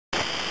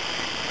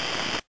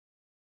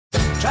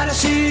Try to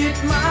see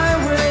it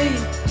my way.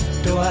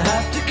 Do I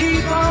have to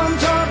keep on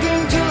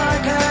talking till I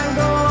can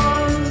go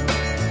on?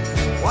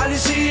 While you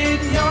see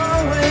it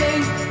your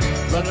way,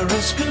 run the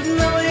risk of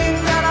knowing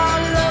that our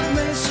love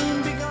may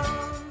soon be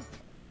gone.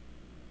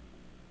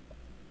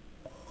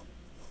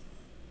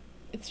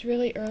 It's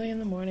really early in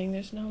the morning.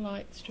 There's no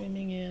light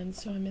streaming in,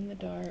 so I'm in the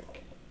dark.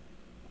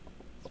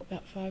 It's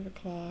about 5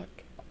 o'clock.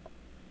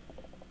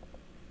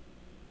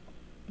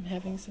 I'm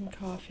having some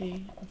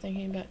coffee. I'm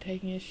thinking about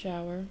taking a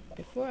shower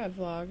before I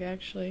vlog,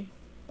 actually.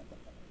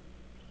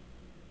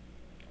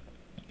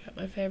 Got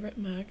my favorite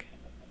mug,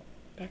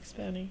 Bugs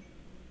Bunny.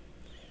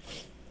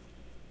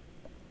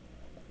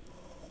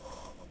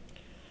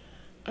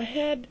 I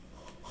had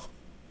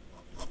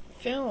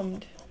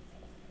filmed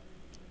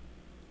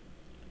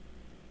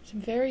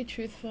some very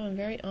truthful and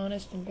very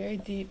honest and very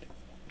deep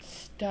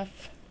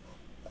stuff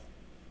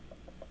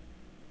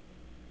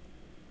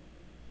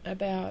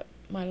about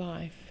my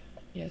life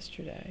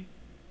yesterday.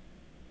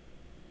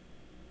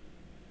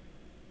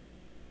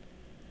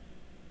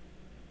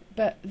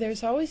 But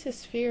there's always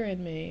this fear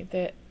in me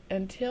that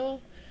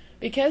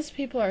because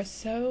people are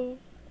so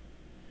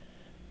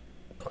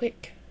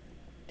quick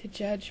to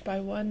judge by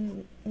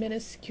one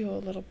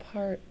minuscule little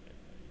part,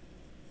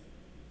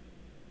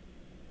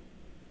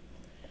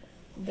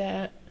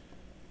 that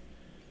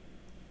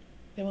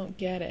they won't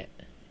get it,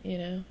 you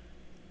know?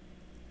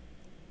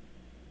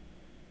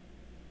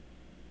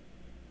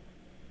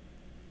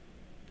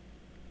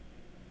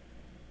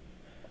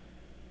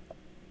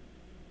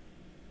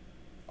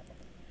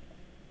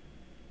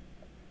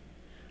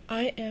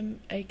 I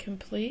am a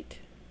complete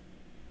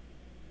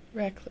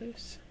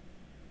recluse.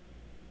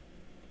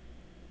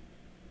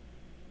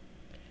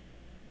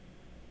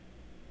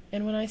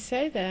 And when I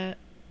say that,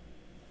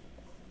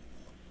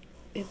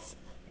 it's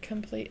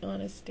complete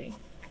honesty.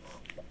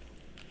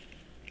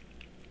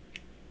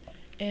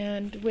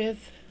 And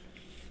with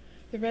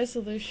the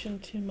resolution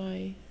to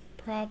my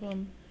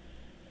problem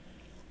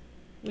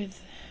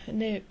with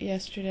Newt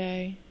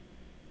yesterday,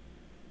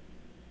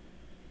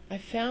 I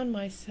found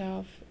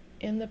myself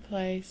in the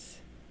place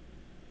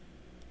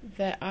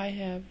that I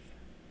have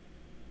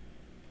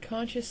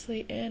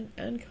consciously and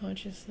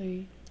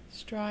unconsciously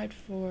strived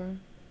for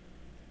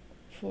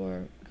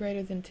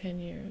greater than 10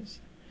 years.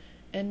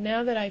 And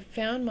now that I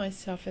found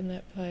myself in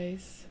that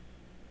place,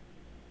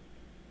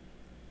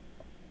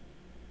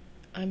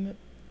 I'm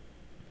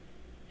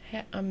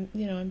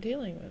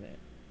dealing with it.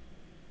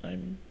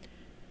 I'm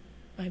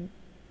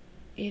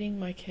eating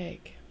my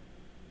cake.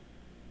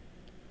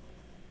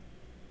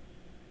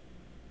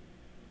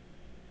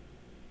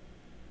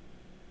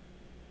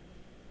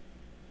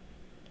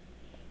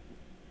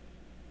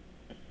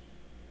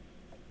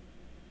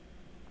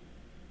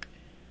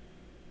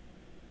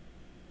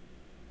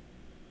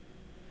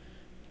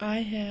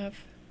 I have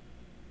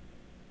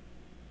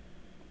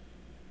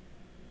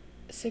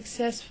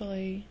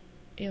successfully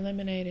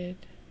eliminated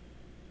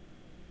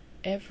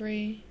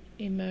every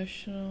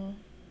emotional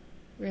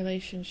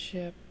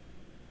relationship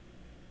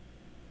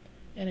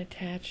and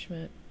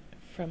attachment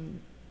from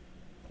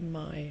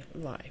my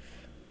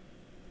life.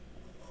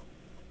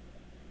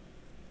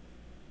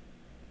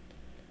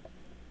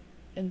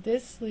 And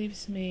this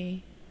leaves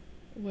me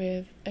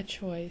with a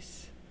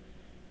choice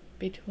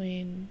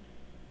between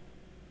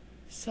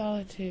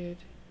solitude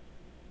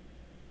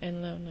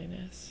and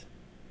loneliness.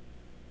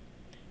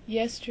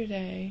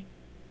 Yesterday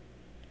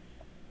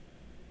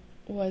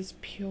was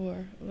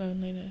pure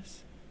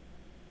loneliness,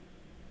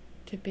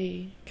 to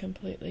be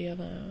completely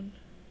alone.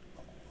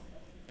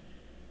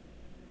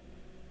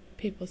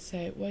 People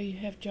say, well, you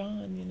have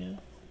John, you know.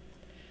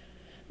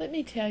 Let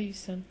me tell you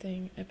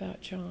something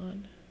about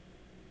John.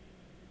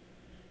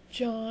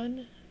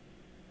 John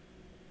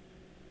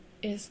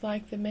is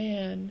like the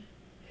man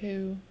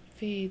who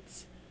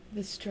feeds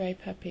the stray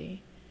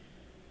puppy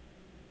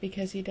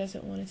because he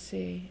doesn't want to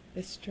see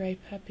the stray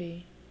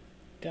puppy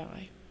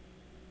die.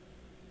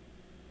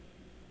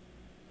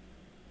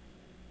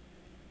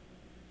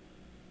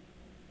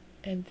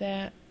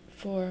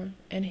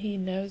 And he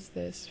knows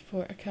this,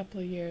 for a couple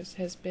of years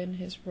has been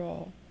his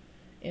role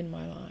in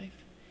my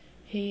life.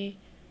 He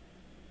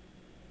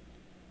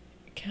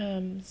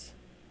comes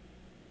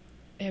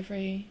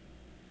every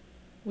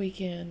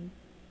weekend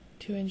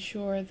to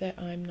ensure that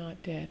I'm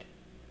not dead.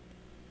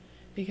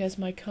 Because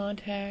my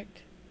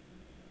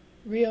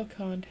real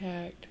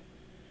contact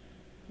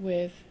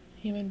with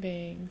human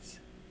beings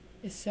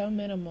is so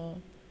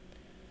minimal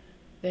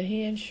that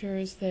he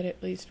ensures that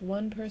at least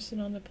one person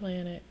on the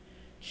planet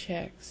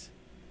checks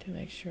to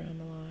make sure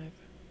I'm alive.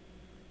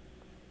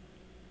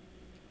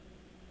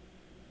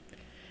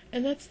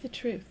 And that's the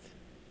truth.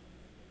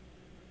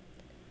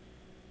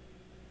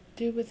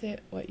 Do with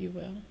it what you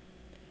will.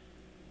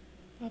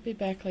 I'll be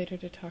back later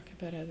to talk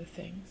about other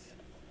things.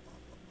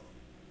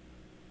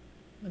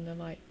 When the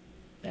light,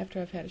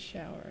 after I've had a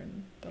shower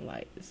and the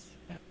light is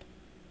up.